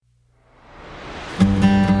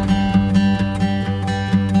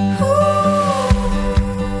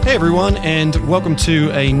everyone, and welcome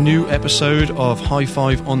to a new episode of High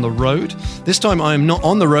Five on the Road. This time I am not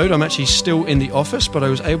on the road, I'm actually still in the office, but I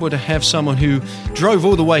was able to have someone who drove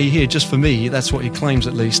all the way here just for me. That's what he claims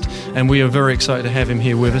at least, and we are very excited to have him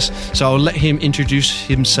here with us. So I'll let him introduce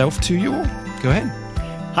himself to you all. Go ahead.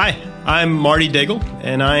 Hi, I'm Marty Daigle,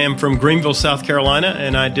 and I am from Greenville, South Carolina,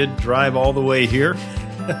 and I did drive all the way here.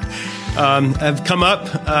 I've come up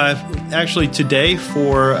actually today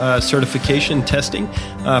for certification testing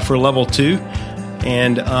for level 2.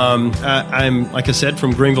 And I'm, like I said,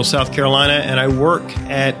 from Greenville, South Carolina, and I work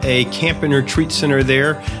at a camp and retreat center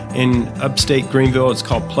there in upstate Greenville. It's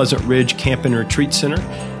called Pleasant Ridge Camp and Retreat Center.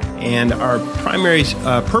 And our primary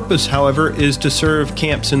purpose, however, is to serve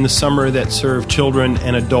camps in the summer that serve children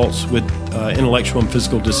and adults with intellectual and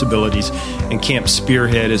physical disabilities. And Camp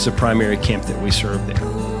Spearhead is the primary camp that we serve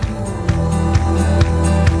there.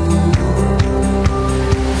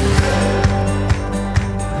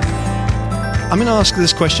 I'm going to ask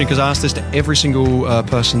this question because I ask this to every single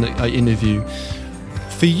person that I interview.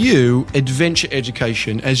 For you, adventure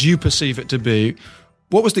education, as you perceive it to be,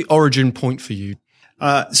 what was the origin point for you?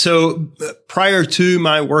 So prior to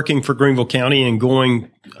my working for Greenville County and going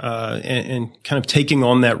and kind of taking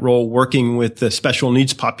on that role, working with the special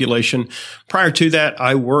needs population, prior to that,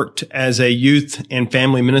 I worked as a youth and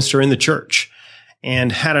family minister in the church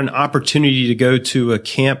and had an opportunity to go to a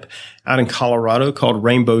camp out in Colorado called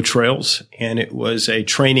Rainbow Trails. And it was a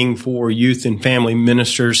training for youth and family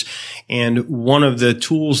ministers. And one of the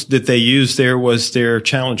tools that they used there was their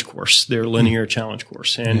challenge course, their linear challenge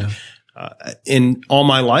course. And in all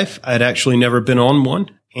my life, I'd actually never been on one.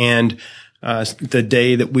 And the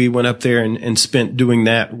day that we went up there and spent doing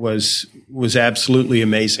that was absolutely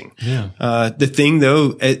amazing. Yeah. The thing though,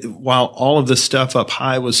 while all of the stuff up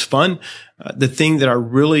high was fun, the thing that I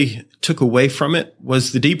really took away from it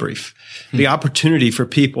was the debrief, the opportunity for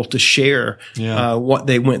people to share what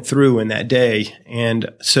they went through in that day.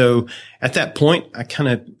 And so at that point, I kind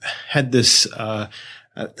of had this, I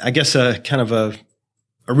guess, a kind of a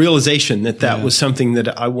realization that was something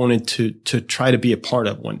that I wanted to try to be a part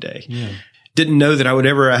of one day. Yeah. Didn't know that I would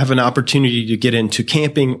ever have an opportunity to get into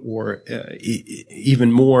camping or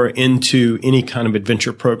even more into any kind of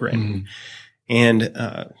adventure programming. Mm-hmm. And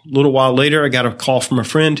a little while later, I got a call from a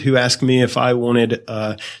friend who asked me if I wanted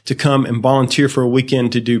to come and volunteer for a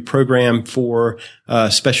weekend to do program for a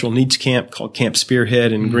special needs camp called Camp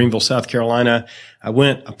Spearhead in Greenville, South Carolina. I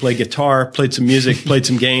went, I played guitar, played some music, played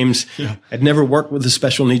some games. Yeah. I'd never worked with a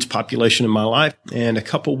special needs population in my life. And a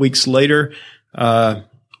couple weeks later,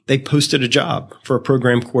 they posted a job for a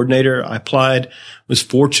program coordinator. I applied, was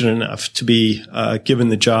fortunate enough to be given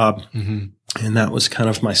the job. Mm-hmm. And that was kind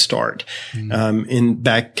of my start, in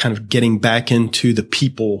getting back into the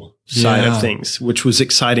people side of things, which was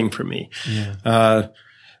exciting for me. Yeah.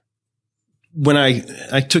 When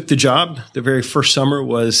I took the job, the very first summer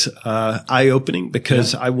was eye-opening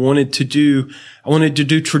because I wanted to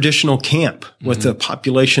do traditional camp with a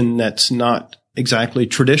population that's not exactly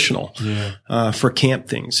traditional for camp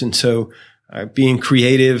things. And so being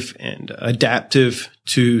creative and adaptive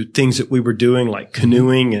to things that we were doing, like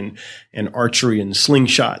canoeing and archery and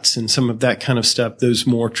slingshots and some of that kind of stuff, those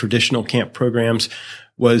more traditional camp programs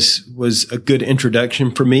was a good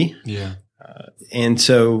introduction for me. Yeah. And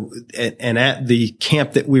so, and at the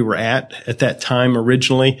camp that we were at that time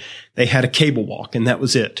originally, they had a cable walk and that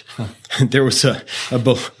was it. Huh. There was a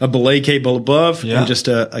belay cable above and just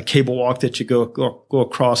a cable walk that you go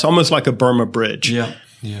across, almost like a Burma bridge. Yeah.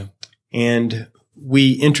 Yeah. And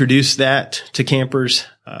we introduced that to campers,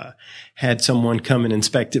 had someone come and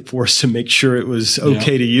inspect it for us to make sure it was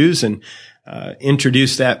okay to use, and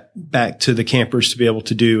introduced that back to the campers to be able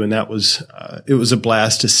to do. And that was, it was a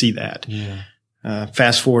blast to see that. Yeah.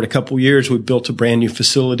 Fast forward a couple years, we built a brand new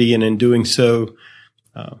facility, and in doing so,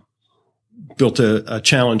 built a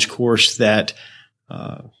challenge course that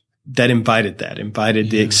invited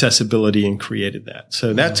the accessibility and created that.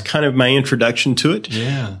 So that's kind of my introduction to it.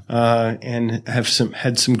 Yeah. And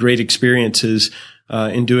had some great experiences,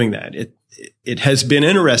 in doing that. It has been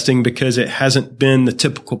interesting because it hasn't been the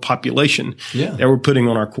typical population that we're putting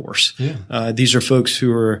on our course. Yeah. These are folks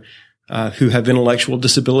who have intellectual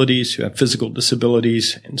disabilities, who have physical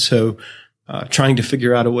disabilities. And so, trying to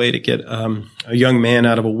figure out a way to get, a young man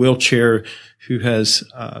out of a wheelchair who has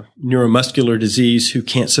neuromuscular disease, who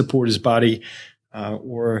can't support his body,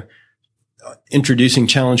 or introducing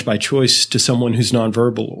challenge by choice to someone who's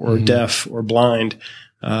nonverbal or deaf or blind,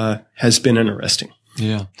 has been interesting.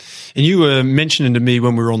 Yeah. And you were mentioning to me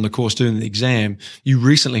when we were on the course doing the exam, you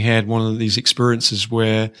recently had one of these experiences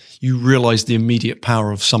where you realized the immediate power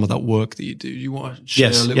of some of that work that you do. You want to share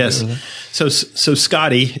a little bit of that? So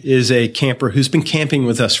Scotty is a camper who's been camping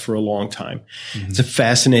with us for a long time. Mm-hmm. He's a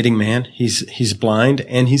fascinating man. He's blind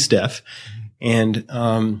and he's deaf. Mm-hmm.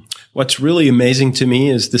 And what's really amazing to me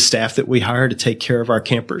is the staff that we hire to take care of our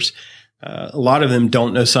campers. A lot of them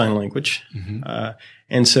don't know sign language. Mm-hmm.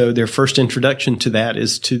 And so their first introduction to that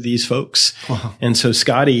is to these folks. Wow. And so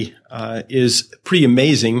Scotty is pretty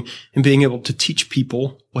amazing in being able to teach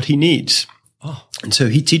people what he needs. Oh. And so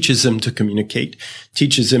he teaches them to communicate,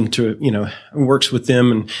 teaches them to, works with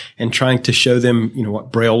them and trying to show them,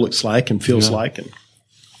 what Braille looks like and feels like. And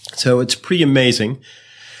so it's pretty amazing.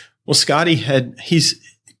 Well, Scotty he's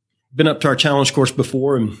been up to our challenge course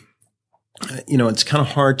before, and it's kind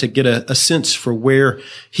of hard to get a sense for where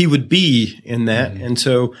he would be in that. Mm-hmm. And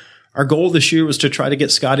so our goal this year was to try to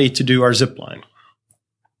get Scotty to do our zip line.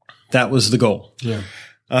 That was the goal. Yeah.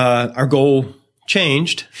 Our goal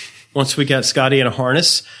changed once we got Scotty in a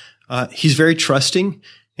harness. He's very trusting,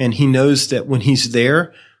 and he knows that when he's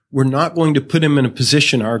there, we're not going to put him in a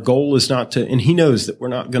position. Our goal is not to, and he knows that we're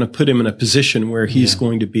not going to put him in a position where he's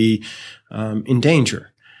going to be in danger.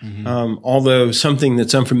 Mm-hmm. Although something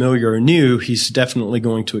that's unfamiliar or new, he's definitely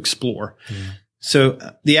going to explore. Mm-hmm. So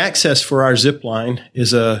the access for our zip line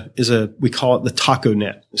is we call it the taco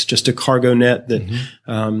net. It's just a cargo net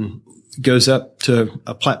that goes up to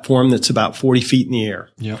a platform that's about 40 feet in the air.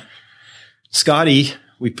 Yeah. Scotty,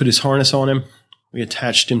 we put his harness on him. We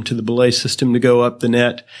attached him to the belay system to go up the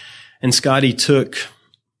net. And Scotty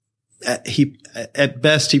at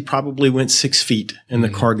best, he probably went 6 feet in the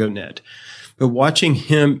cargo net. But watching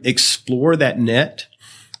him explore that net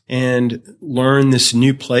and learn this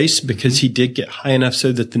new place, because he did get high enough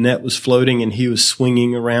so that the net was floating and he was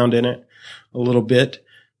swinging around in it a little bit.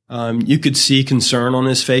 You could see concern on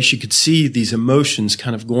his face. You could see these emotions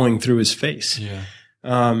kind of going through his face. Yeah.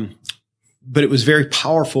 But it was very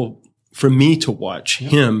powerful for me to watch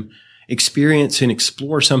him experience and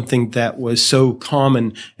explore something that was so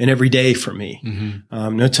common and everyday for me.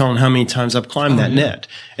 Mm-hmm. No telling how many times I've climbed that net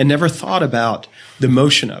and never thought about the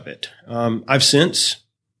motion of it. I've since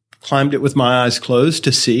climbed it with my eyes closed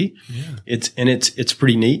to see. Yeah. It's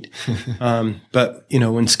pretty neat. But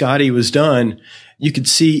when Scotty was done, you could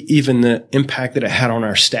see even the impact that it had on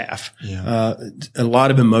our staff. Yeah. A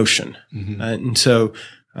lot of emotion. Mm-hmm. And so,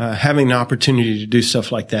 having the opportunity to do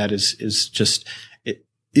stuff like that is just,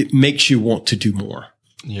 it makes you want to do more.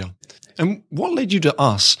 Yeah. And what led you to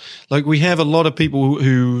us? Like, we have a lot of people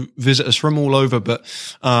who visit us from all over, but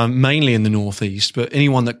mainly in the Northeast. But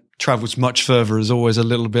anyone that travels much further is always a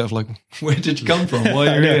little bit of like, where did you come from? Why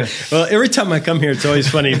are you here? Well, every time I come here, it's always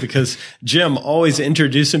funny because Jim always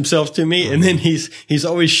introduced himself to me, and then he's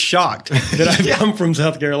always shocked that I've come from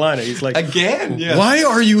South Carolina. He's like, again, why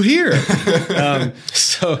are you here?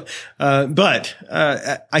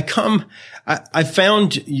 I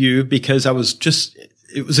found you because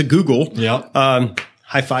it was a Google. Yeah.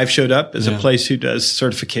 High Five showed up as a place who does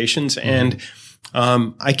certifications. Mm-hmm.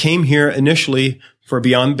 And I came here initially for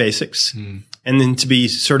Beyond Basics and then to be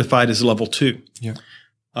certified as level 2. Yeah.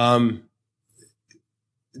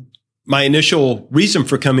 My initial reason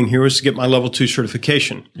for coming here was to get my level 2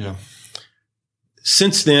 certification. Yeah.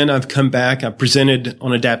 Since then, I've come back. I presented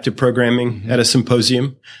on adaptive programming at a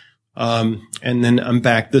symposium. And then I'm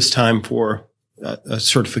back this time for a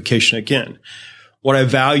certification again. What I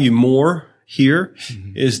value more here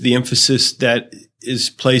is the emphasis that is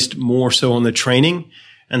placed more so on the training,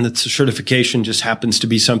 and the certification just happens to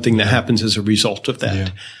be something that happens as a result of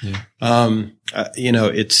that. Yeah.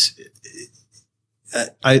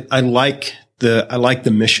 I like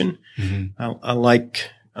the mission. Mm-hmm. I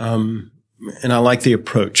like the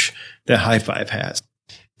approach that High Five has.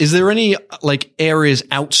 Is there any areas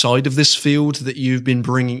outside of this field that you've been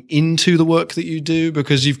bringing into the work that you do?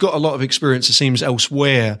 Because you've got a lot of experience, it seems,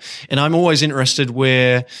 elsewhere. And I'm always interested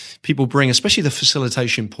where people bring, especially the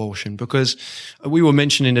facilitation portion, because we were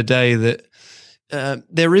mentioning today that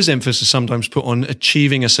there is emphasis sometimes put on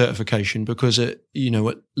achieving a certification because it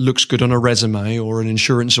looks good on a resume, or an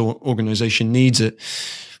insurance organization needs it.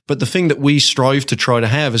 But the thing that we strive to try to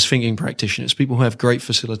have as thinking practitioners, people who have great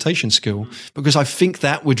facilitation skill, because I think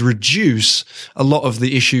that would reduce a lot of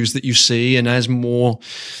the issues that you see. And as more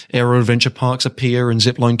aero adventure parks appear and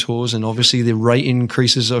zipline tours, and obviously the rate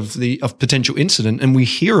increases of potential incident, and we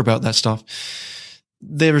hear about that stuff,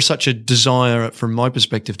 there is such a desire from my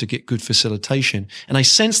perspective to get good facilitation. And I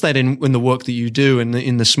sense that in the work that you do and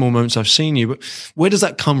in the small moments I've seen you. But where does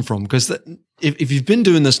that come from? Because if you've been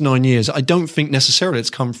doing this 9 years, I don't think necessarily it's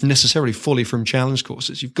come necessarily fully from challenge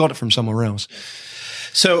courses. You've got it from somewhere else.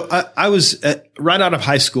 So I was right out of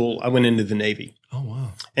high school, I went into the Navy. Oh,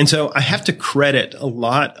 wow. And so I have to credit a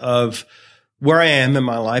lot of where I am in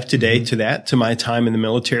my life today to my time in the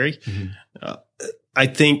military. I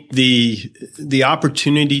think the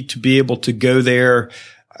opportunity to be able to go there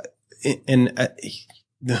and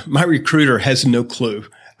my recruiter has no clue.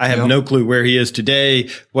 I have no clue where he is today,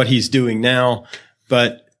 what he's doing now.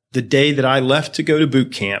 But the day that I left to go to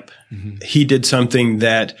boot camp, he did something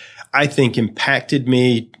that I think impacted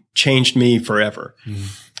me, changed me forever.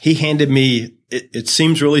 He handed me, it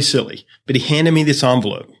seems really silly, but he handed me this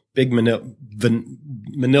envelope, big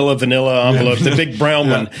manila vanilla envelope, the big brown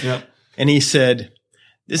one. And he said,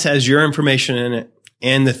 this has your information in it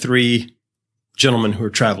and the 3 gentlemen who are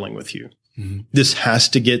traveling with you. This has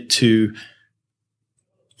to get to,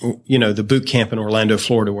 the boot camp in Orlando,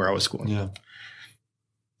 Florida, where I was going.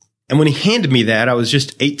 And when he handed me that, I was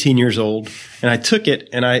just 18 years old, and I took it,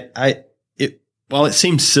 and while it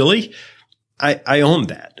seemed silly, I owned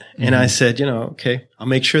that. And I said, okay, I'll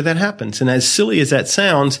make sure that happens. And as silly as that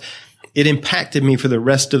sounds, it impacted me for the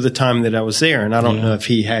rest of the time that I was there. And I don't know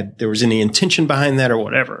if there was any intention behind that or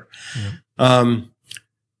whatever.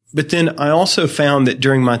 But then I also found that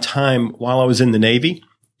during my time while I was in the Navy,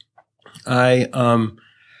 I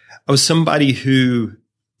was somebody who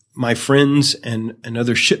my friends and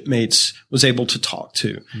other shipmates was able to talk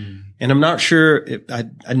to. And I'm not sure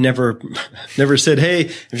I never said,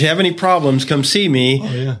 hey, if you have any problems, come see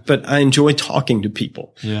me. But I enjoy talking to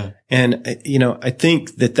people. And, I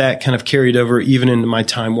think that kind of carried over even into my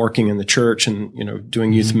time working in the church and,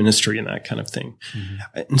 doing youth ministry and that kind of thing.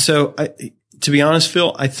 And so to be honest,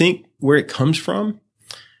 Phil, I think where it comes from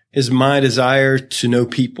is my desire to know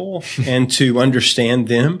people and to understand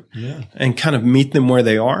them and kind of meet them where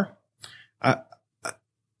they are.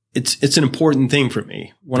 It's an important thing for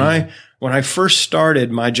me. When I first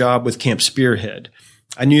started my job with Camp Spearhead,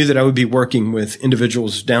 I knew that I would be working with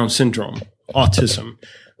individuals with Down syndrome, autism,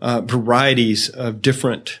 varieties of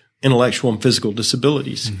different intellectual and physical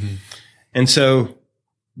disabilities. And so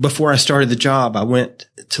before I started the job, I went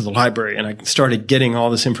to the library and I started getting all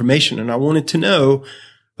this information, and I wanted to know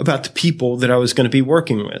about the people that I was going to be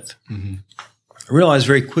working with. I realized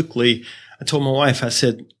very quickly, I told my wife, I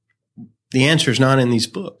said, the answer is not in these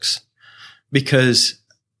books, because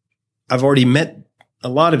I've already met a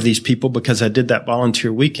lot of these people because I did that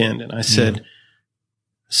volunteer weekend. And I said,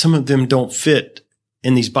 some of them don't fit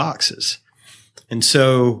in these boxes. And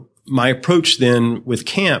so my approach then with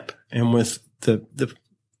camp and with the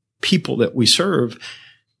people that we serve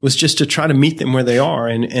was just to try to meet them where they are.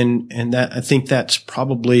 And that, I think that's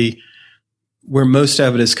probably where most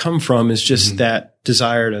of it has come from, is just that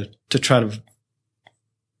desire to try to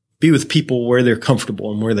be with people where they're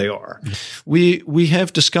comfortable and where they are. We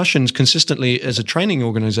have discussions consistently as a training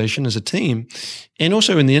organization, as a team, and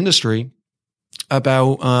also in the industry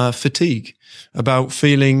about fatigue, about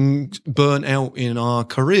feeling burnt out in our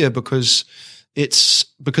career because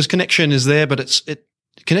connection is there, but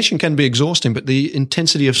connection can be exhausting, but the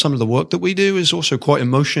intensity of some of the work that we do is also quite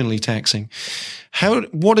emotionally taxing.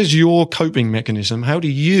 What is your coping mechanism? How do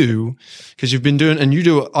you, because you've been doing, and you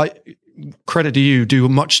do, credit to you, do a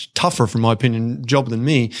much tougher, from my opinion, job than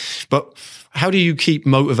me, but how do you keep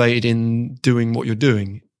motivated in doing what you're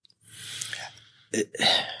doing?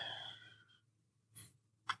 It's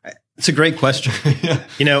a great question.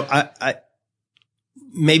 I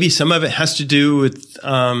maybe some of it has to do with,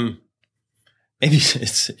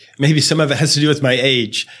 maybe some of it has to do with my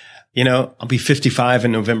age. I'll be 55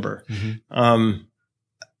 in November.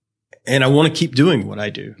 And I want to keep doing what I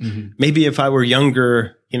do. Maybe if I were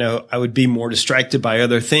younger, I would be more distracted by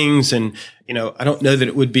other things. And, I don't know that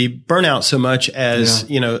it would be burnout so much as,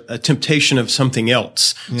 a temptation of something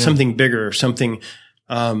else, something bigger, something.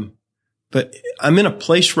 But I'm in a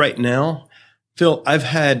place right now, Phil, I've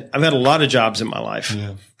had a lot of jobs in my life.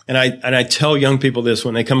 And I tell young people this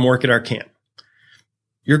when they come work at our camp.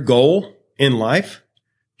 Your goal in life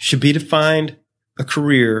should be to find a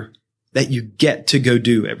career that you get to go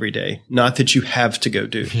do every day, not that you have to go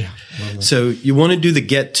do. So you want to do the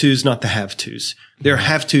get tos, not the have tos. There are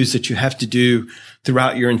have tos that you have to do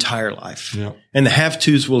throughout your entire life. And the have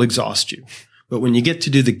tos will exhaust you. But when you get to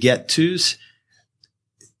do the get tos,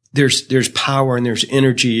 there's power and there's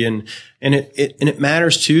energy, and it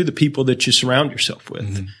matters too, the people that you surround yourself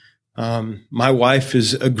with. My wife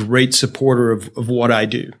is a great supporter of what I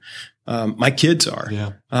do. My kids are.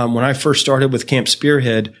 Yeah. When I first started with Camp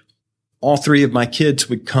Spearhead, all three of my kids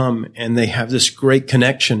would come and they have this great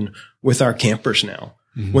connection with our campers now.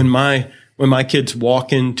 Mm-hmm. When my kids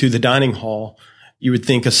walk into the dining hall, you would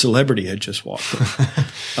think a celebrity had just walked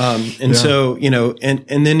in. So,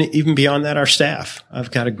 and then even beyond that, our staff.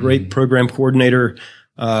 I've got a great program coordinator.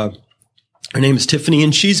 Her name is Tiffany,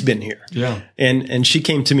 and she's been here. Yeah. And she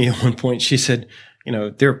came to me at one point. She said,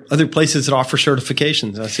 there are other places that offer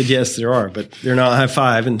certifications. I said, yes, there are, but they're not High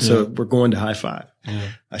Five. And so we're going to High Five.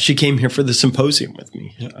 Yeah. She came here for the symposium with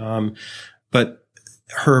me. Yeah. But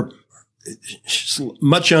she's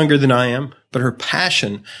much younger than I am, but her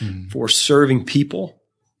passion for serving people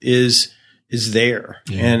is there.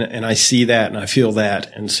 Yeah. And I see that and I feel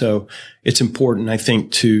that. And so it's important, I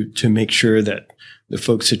think, to make sure that the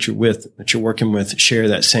folks that you're working with share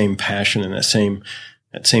that same passion and that same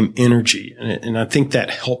energy. And I think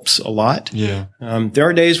that helps a lot. Yeah. There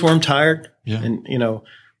are days where I'm tired. Yeah. And,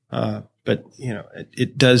 but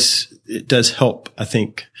it does help, I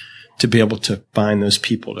think, to be able to find those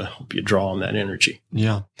people to help you draw on that energy.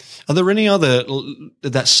 Yeah. Are there any other,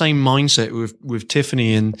 that same mindset with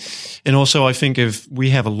Tiffany and also I think we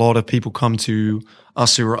have a lot of people come to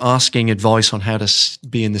us who are asking advice on how to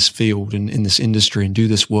be in this field and in this industry and do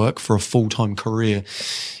this work for a full-time career.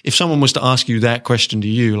 If someone was to ask you that question to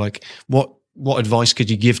you, like what advice could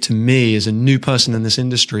you give to me as a new person in this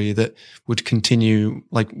industry that would continue?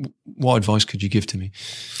 Like, what advice could you give to me?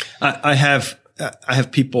 I have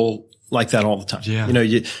people like that all the time. Yeah.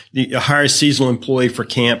 You hire a seasonal employee for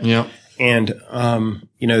camp. Yeah. And,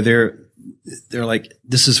 they're like,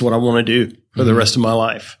 this is what I want to do for the rest of my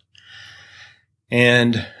life.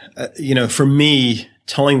 And, for me,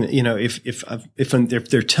 telling, if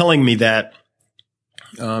they're telling me that,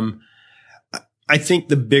 I think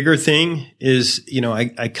the bigger thing is,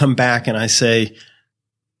 I come back and I say,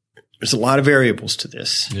 there's a lot of variables to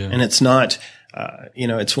this. Yeah. And it's not,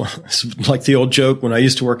 it's like the old joke when I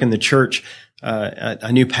used to work in the church.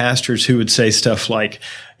 I knew pastors who would say stuff like,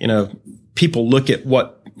 people look at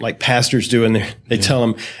what like pastors do and they tell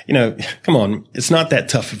them, come on, it's not that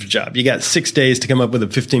tough of a job. You got 6 days to come up with a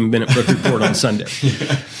 15-minute book report on Sunday.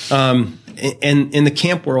 And in the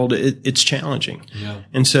camp world, it's challenging. Yeah.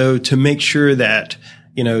 And so to make sure that,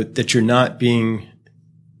 that you're not being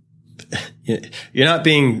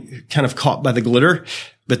kind of caught by the glitter,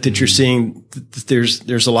 but that you're seeing that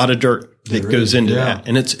there's a lot of dirt that goes into that.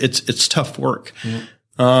 And it's tough work. Yeah.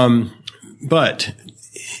 But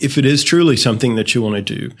if it is truly something that you want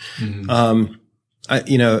to do,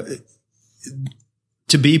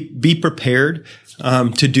 to be prepared,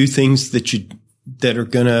 to do things that are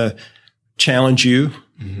going to challenge you,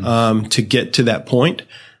 to get to that point,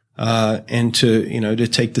 and to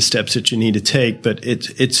take the steps that you need to take. But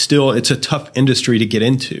it's a tough industry to get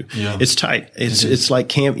into. Yeah. It's tight. It's like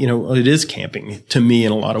camp, it is camping to me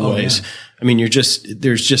in a lot of ways. Yeah. I mean,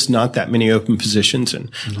 there's just not that many open positions, and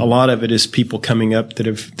a lot of it is people coming up that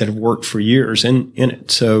have worked for years in it.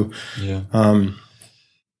 So,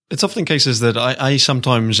 it's often cases that I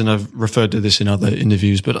sometimes, and I've referred to this in other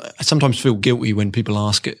interviews, but I sometimes feel guilty when people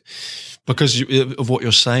ask it because of what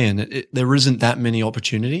you're saying. There isn't that many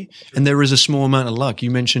opportunity, and there is a small amount of luck.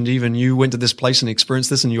 You mentioned even you went to this place and experienced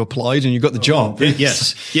this, and you applied and you got the job.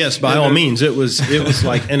 Yes, by all means. It was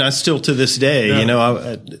like, and I still to this day,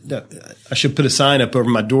 I should put a sign up over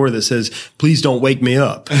my door that says, "Please don't wake me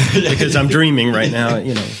up," because I'm dreaming right now.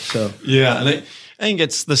 So yeah, and I think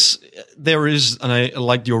it's this. There is, and I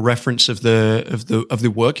like your reference of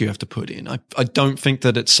the work you have to put in. I don't think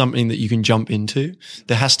that it's something that you can jump into.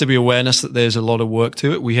 There has to be awareness that there's a lot of work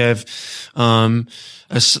to it. We have,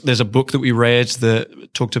 there's a book that we read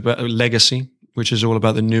that talked about legacy, which is all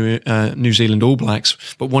about the New Zealand All Blacks.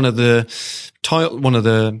 But one of the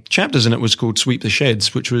chapters in it was called Sweep the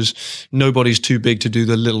Sheds, which was nobody's too big to do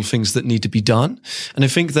the little things that need to be done. And I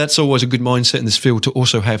think that's always a good mindset in this field to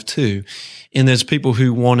also have too. And there's people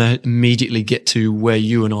who want to immediately get to where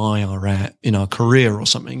you and I are at in our career or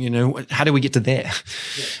something, how do we get to there?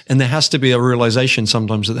 Yeah. And there has to be a realization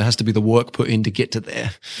sometimes that there has to be the work put in to get to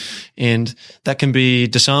there. And that can be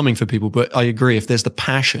disarming for people. But I agree, if there's the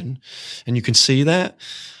passion and you can see that,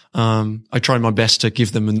 I try my best to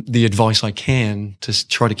give them the advice I can to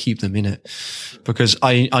try to keep them in it, because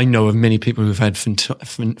I know of many people who've had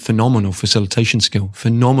phenomenal facilitation skill,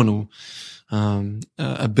 phenomenal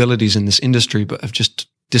abilities in this industry, but have just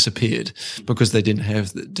disappeared because they didn't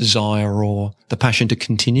have the desire or the passion to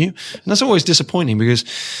continue. And that's always disappointing, because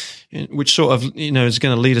which sort of, is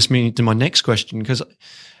going to lead me to my next question, because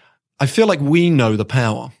I feel like we know the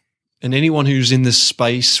power And anyone who's in this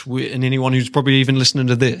space and anyone who's probably even listening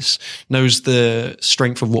to this knows the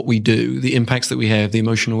strength of what we do, the impacts that we have, the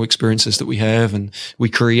emotional experiences that we have and we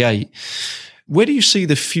create. Where do you see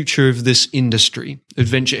the future of this industry,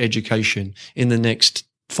 adventure education, in the next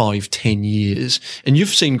 5-10 years? And you've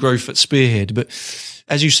seen growth at Spearhead, but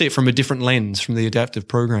as you see it from a different lens, from the adaptive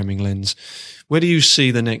programming lens, where do you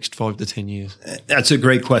see the next 5 to 10 years? That's a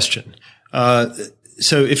great question.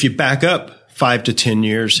 So if you back up 5 to 10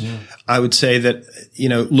 years, I would say that,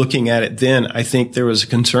 looking at it then, I think there was a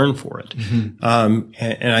concern for it.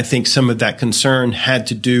 And I think some of that concern had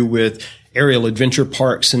to do with aerial adventure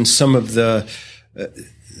parks and some of the,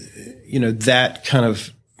 that kind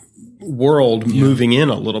of world moving in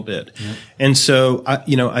a little bit. And so,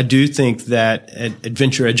 I do think that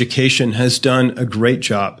adventure education has done a great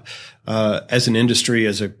job, as an industry,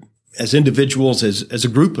 as individuals, as a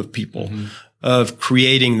group of people, of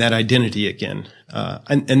creating that identity again.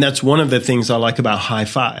 And that's one of the things I like about High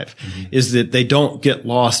Five, is that they don't get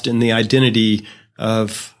lost in the identity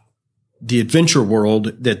of the adventure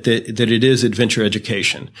world, that it is adventure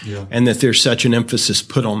education, and that there's such an emphasis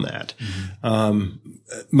put on that.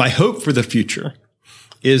 My hope for the future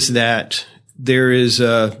is that there is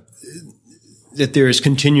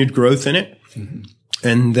continued growth in it,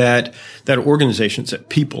 and that organizations, that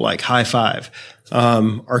people like High Five,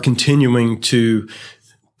 are continuing to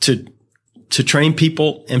train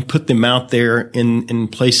people and put them out there in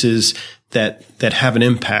places that have an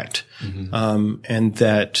impact, and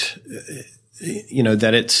that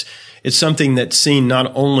it's something that's seen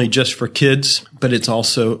not only just for kids, but it's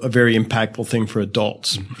also a very impactful thing for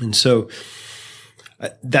adults. And so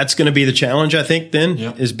that's going to be the challenge, I think, then,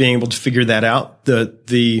 is being able to figure that out.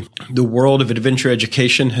 The world of adventure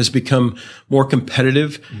education has become more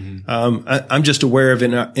competitive. I'm just aware of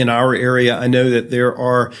in our area, I know that there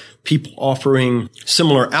are people offering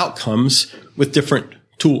similar outcomes with different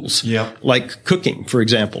tools, like cooking, for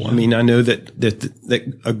example. I mean, I know that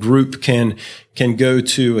a group can go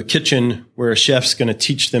to a kitchen where a chef's going to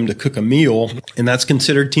teach them to cook a meal, and that's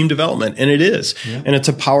considered team development, and it is, and it's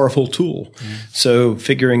a powerful tool. So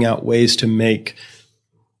figuring out ways to make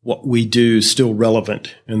what we do still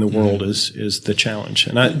relevant in the world is the challenge.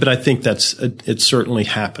 But I think it's certainly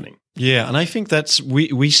happening. Yeah, and I think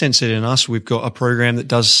we sense it in us. We've got a program that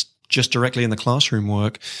does just directly in the classroom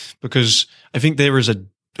work, because I think there is a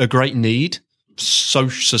great need.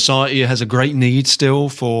 Society has a great need still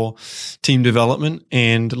for team development,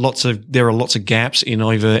 and there are lots of gaps in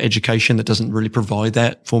either education that doesn't really provide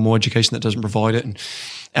that, formal education that doesn't provide it, and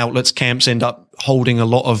outlets, camps end up holding a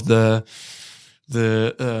lot of the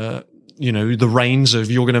reins of,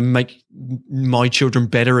 you're going to make my children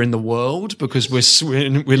better in the world because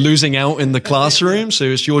we're losing out in the classroom, so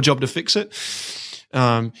it's your job to fix it.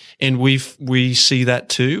 And we see that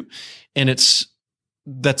too. And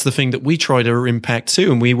that's the thing that we try to impact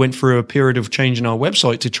too. And we went through a period of changing our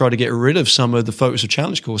website to try to get rid of some of the Focus of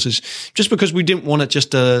Challenge courses, just because we didn't want it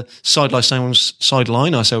just to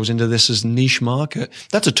sideline ourselves into this as niche market.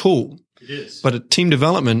 That's a tool. It is. But team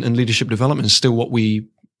development and leadership development is still what we're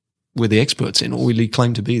the experts in, or we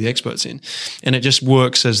claim to be the experts in. And it just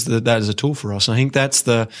works as that as a tool for us. And I think that's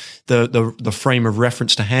the frame of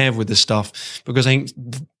reference to have with this stuff, because I think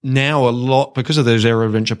now a lot, because of those aero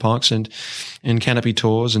adventure parks and canopy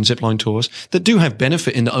tours and zipline tours that do have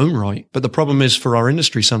benefit in their own right. But the problem is for our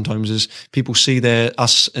industry sometimes is people see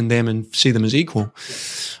us and them and see them as equal,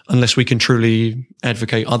 unless we can truly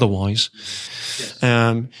advocate otherwise.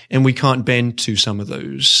 And we can't bend to some of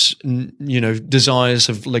those, desires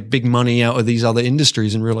of like big money out of these other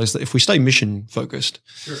industries, and realize that if we stay mission focused,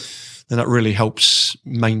 then that really helps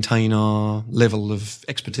maintain our level of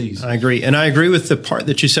expertise. I agree. And I agree with the part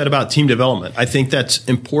that you said about team development. I think that's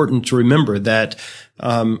important to remember that,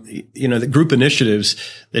 the group initiatives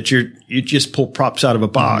that you just pull props out of a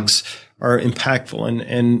box are impactful.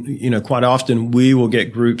 And quite often we will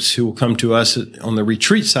get groups who will come to us on the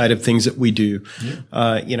retreat side of things that we do.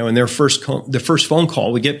 And the first phone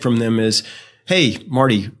call we get from them is, "Hey,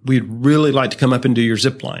 Marty, we'd really like to come up and do your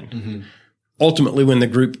zip line." Ultimately, when the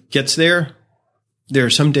group gets there are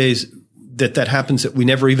some days that happens that we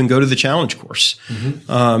never even go to the challenge course.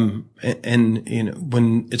 When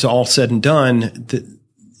it's all said and done,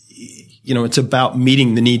 it's about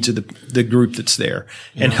meeting the needs of the group that's there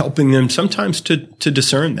and helping them sometimes to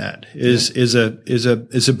discern that is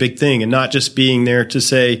a big thing, and not just being there to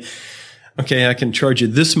say, okay, I can charge you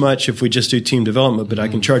this much if we just do team development, but I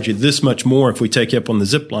can charge you this much more if we take you up on the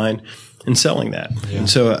zip line, and selling that. And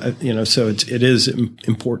so, it is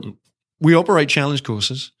important. We operate challenge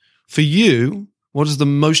courses. For you, what is the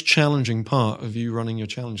most challenging part of you running your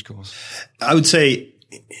challenge course? I would say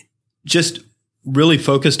just really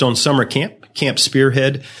focused on summer Camp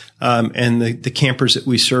Spearhead, and the campers that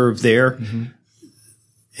we serve there. Mm-hmm.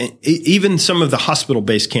 And even some of the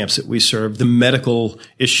hospital-based camps that we serve, the medical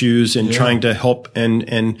issues and trying to help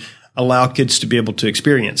and allow kids to be able to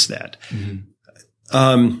experience that.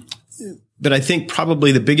 Mm-hmm. But I think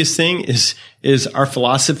probably the biggest thing is our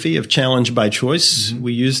philosophy of challenge by choice. Mm-hmm.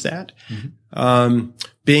 We use that. Mm-hmm.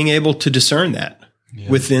 Being able to discern that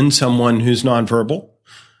within someone who's nonverbal,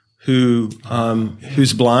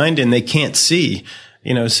 who's blind and they can't see.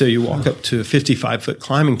 So you walk up to a 55-foot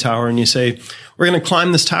climbing tower and you say, we're going to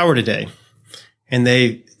climb this tower today. And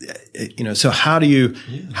they, so how do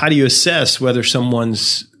you assess whether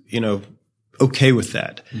someone's, okay with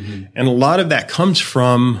that? Mm-hmm. And a lot of that comes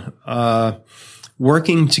from,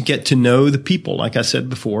 working to get to know the people, like I said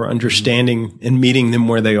before, understanding and meeting them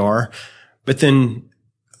where they are, but then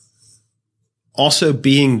also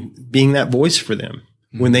being that voice for them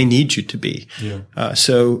when they need you to be. Yeah.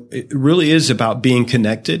 So it really is about being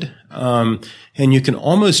connected. And you can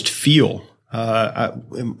almost feel,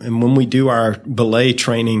 and when we do our belay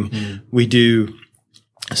training, we do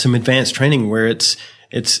some advanced training where it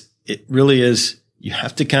really is, you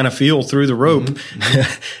have to kind of feel through the rope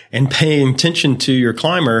and paying attention to your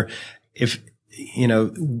climber. If,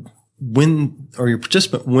 or your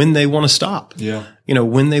participant, when they want to stop,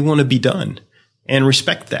 when they want to be done. And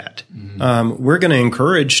respect that. Mm-hmm. We're going to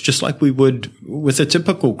encourage, just like we would with a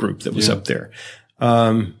typical group that was up there.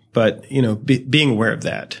 But, being aware of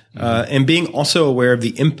that, and being also aware of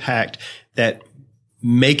the impact that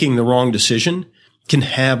making the wrong decision can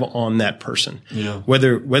have on that person. Yeah.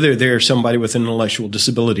 Whether they're somebody with an intellectual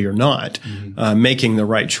disability or not, making the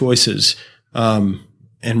right choices, and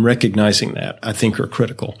recognizing that, I think, are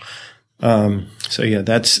critical.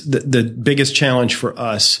 That's the biggest challenge for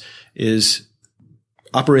us is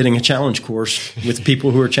operating a challenge course with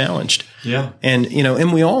people who are challenged. Yeah. And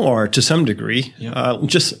we all are to some degree. Yeah.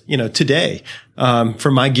 Today,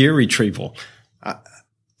 for my gear retrieval,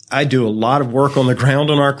 I do a lot of work on the ground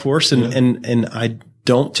on our course and I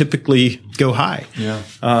don't typically go high. Yeah.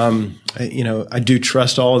 I do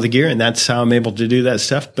trust all of the gear and that's how I'm able to do that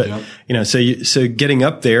stuff. But, so getting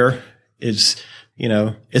up there is,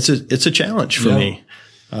 it's a challenge for me.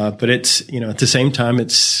 But it's, at the same time,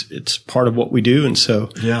 it's part of what we do. And so,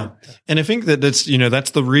 And I think that's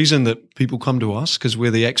the reason that people come to us, because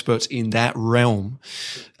we're the experts in that realm.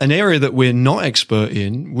 An area that we're not expert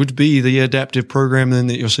in would be the adaptive programming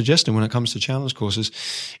that you're suggesting when it comes to challenge courses.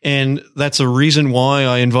 And that's a reason why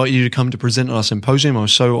I invite you to come to present at our symposium. I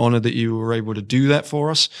was so honored that you were able to do that for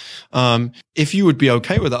us. If you would be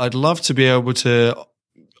okay with it, I'd love to be able to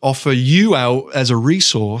offer you out as a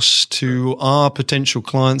resource to our potential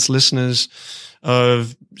clients, listeners,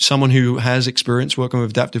 of someone who has experience working with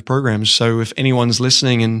adaptive programs. So if anyone's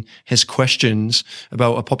listening and has questions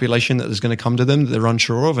about a population that is going to come to them that they're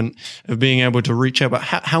unsure of, and of being able to reach out, but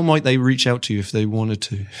how might they reach out to you if they wanted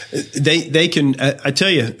to? They can, I tell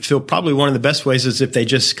you, Phil, probably one of the best ways is if they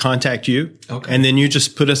just contact you and then you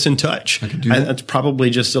just put us in touch. I can do that. That probably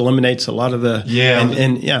just eliminates a lot of the,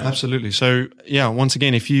 absolutely. So once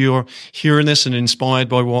again, if you're hearing this and inspired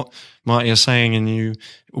by what Marty is saying, and you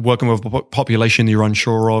working with a population you're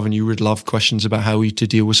unsure of, and you would love questions about how to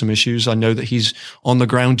deal with some issues, I know that he's on the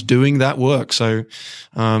ground doing that work. So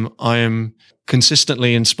I am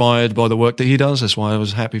consistently inspired by the work that he does. That's why I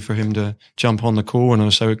was happy for him to jump on the call, and I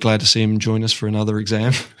was so glad to see him join us for another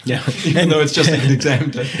exam. Yeah, even though it's just an exam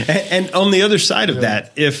day. And on the other side of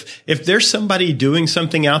that, if there's somebody doing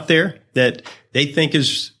something out there that they think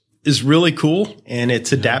is really cool and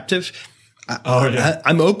it's adaptive,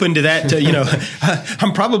 I'm open to that.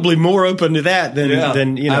 I'm probably more open to that than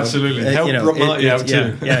absolutely. Help Marty out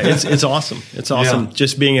too. It's awesome. It's awesome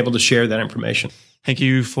just being able to share that information. Thank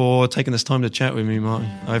you for taking this time to chat with me,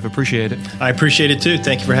 Martin. I've appreciated it. I appreciate it too.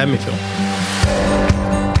 Thank you for having me, Phil.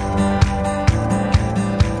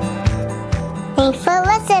 Thanks for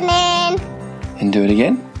listening. And do it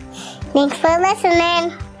again. Thanks for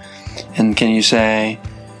listening. And can you say,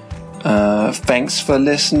 thanks for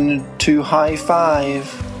listening to High Five.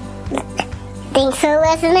 Thanks for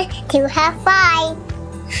listening to High Five.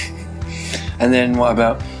 And then what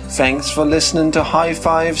about, thanks for listening to High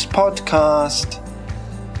Five's podcast.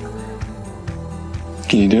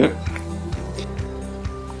 Can you do it?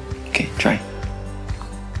 Okay, try.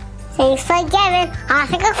 Thanks for giving us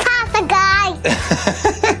a pasta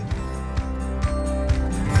guy.